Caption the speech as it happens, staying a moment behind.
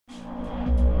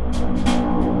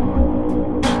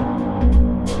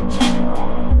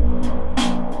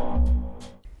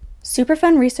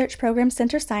Superfund Research Program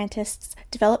Center scientists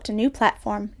developed a new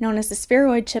platform known as the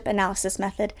SpheroidChip analysis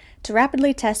method to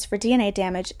rapidly test for DNA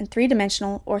damage in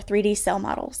three-dimensional or 3D cell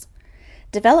models.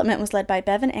 Development was led by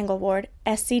Bevin Engelward,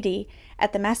 Sc.D,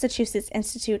 at the Massachusetts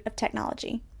Institute of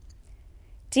Technology.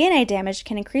 DNA damage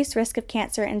can increase risk of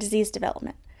cancer and disease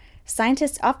development.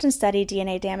 Scientists often study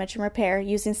DNA damage and repair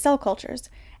using cell cultures,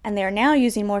 and they are now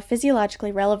using more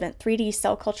physiologically relevant 3D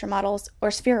cell culture models, or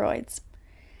spheroids.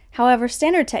 However,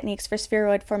 standard techniques for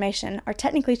spheroid formation are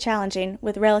technically challenging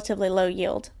with relatively low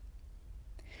yield.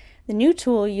 The new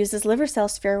tool uses liver cell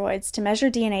spheroids to measure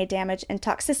DNA damage in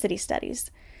toxicity studies.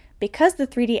 Because the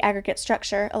 3D aggregate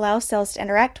structure allows cells to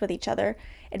interact with each other,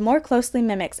 it more closely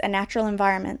mimics a natural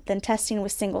environment than testing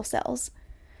with single cells.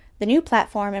 The new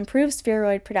platform improves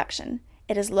spheroid production.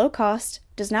 It is low cost,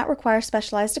 does not require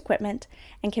specialized equipment,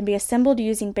 and can be assembled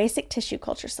using basic tissue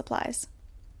culture supplies.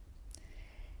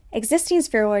 Existing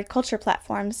spheroid culture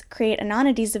platforms create a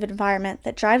non-adhesive environment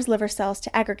that drives liver cells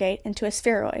to aggregate into a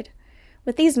spheroid.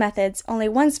 With these methods, only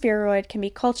one spheroid can be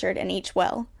cultured in each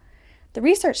well. The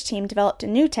research team developed a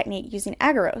new technique using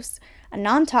agarose, a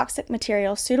non-toxic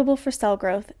material suitable for cell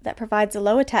growth that provides a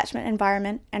low attachment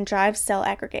environment and drives cell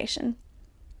aggregation.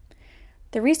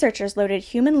 The researchers loaded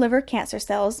human liver cancer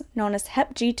cells, known as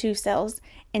HepG2 cells,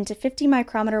 into 50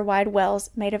 micrometer wide wells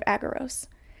made of agarose.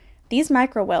 These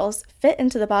microwells fit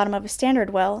into the bottom of a standard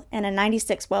well and a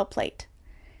 96-well plate.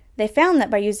 They found that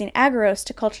by using agarose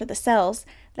to culture the cells,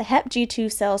 the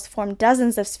HepG2 cells formed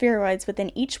dozens of spheroids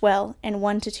within each well in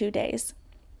 1 to 2 days.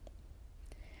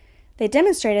 They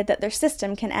demonstrated that their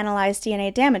system can analyze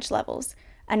DNA damage levels,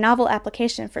 a novel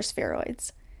application for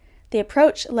spheroids. The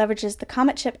approach leverages the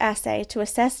COMET-CHIP assay to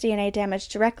assess DNA damage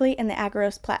directly in the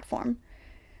agarose platform.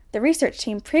 The research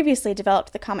team previously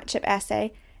developed the COMET-CHIP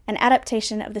assay, an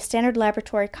adaptation of the standard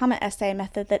laboratory COMET assay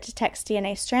method that detects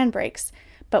DNA strand breaks,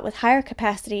 but with higher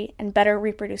capacity and better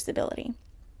reproducibility.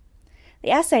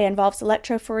 The assay involves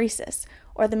electrophoresis,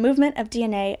 or the movement of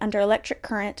DNA under electric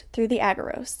current through the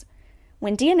agarose.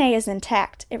 When DNA is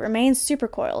intact, it remains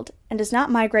supercoiled and does not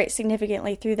migrate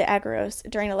significantly through the agarose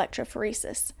during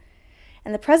electrophoresis.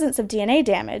 In the presence of DNA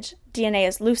damage, DNA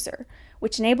is looser,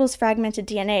 which enables fragmented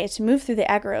DNA to move through the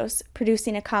agarose,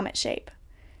 producing a comet shape.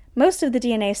 Most of the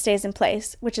DNA stays in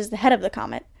place, which is the head of the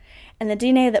comet, and the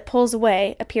DNA that pulls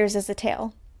away appears as a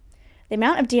tail. The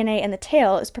amount of DNA in the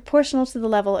tail is proportional to the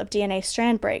level of DNA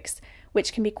strand breaks,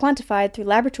 which can be quantified through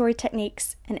laboratory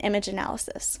techniques and image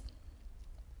analysis.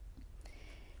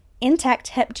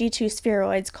 Intact HepG2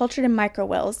 spheroids cultured in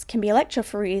microwells can be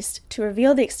electrophoresed to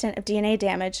reveal the extent of DNA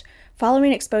damage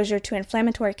following exposure to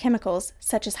inflammatory chemicals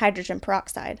such as hydrogen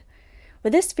peroxide.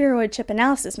 With this SpheroidChip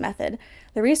analysis method,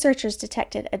 the researchers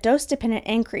detected a dose-dependent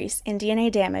increase in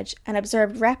DNA damage and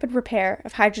observed rapid repair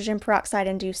of hydrogen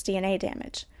peroxide-induced DNA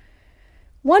damage.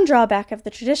 One drawback of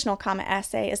the traditional COMET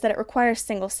assay is that it requires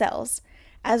single cells.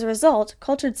 As a result,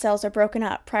 cultured cells are broken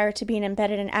up prior to being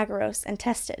embedded in agarose and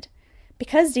tested.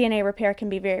 Because DNA repair can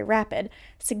be very rapid,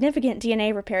 significant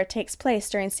DNA repair takes place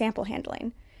during sample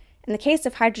handling. In the case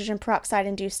of hydrogen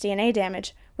peroxide-induced DNA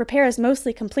damage, repair is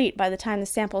mostly complete by the time the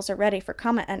samples are ready for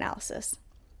COMET analysis.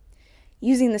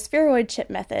 Using the SpheroidChip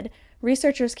method,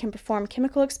 researchers can perform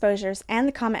chemical exposures and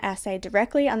the COMET assay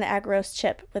directly on the agarose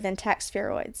chip with intact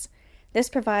spheroids. This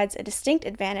provides a distinct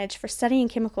advantage for studying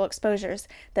chemical exposures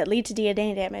that lead to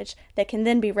DNA damage that can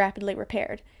then be rapidly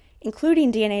repaired,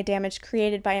 including DNA damage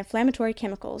created by inflammatory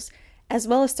chemicals, as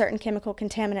well as certain chemical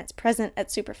contaminants present at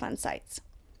Superfund sites.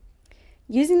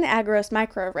 Using the agarose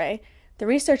microarray, the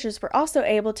researchers were also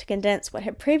able to condense what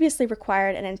had previously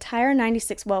required an entire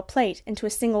 96-well plate into a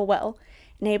single well,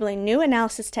 enabling new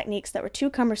analysis techniques that were too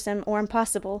cumbersome or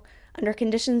impossible under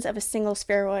conditions of a single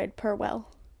spheroid per well.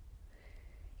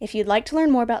 If you'd like to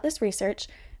learn more about this research,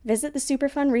 visit the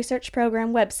Superfund Research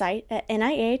Program website at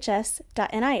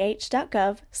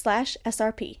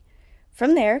nihs.nih.gov/SRP.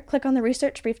 From there, click on the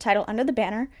research brief title under the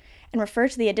banner and refer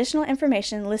to the additional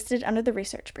information listed under the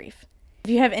research brief. If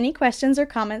you have any questions or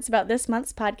comments about this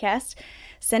month's podcast,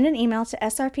 send an email to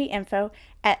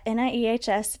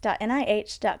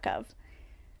srpinfo@nihs.nih.gov.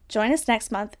 Join us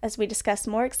next month as we discuss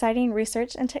more exciting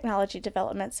research and technology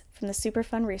developments from the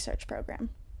Superfund Research Program.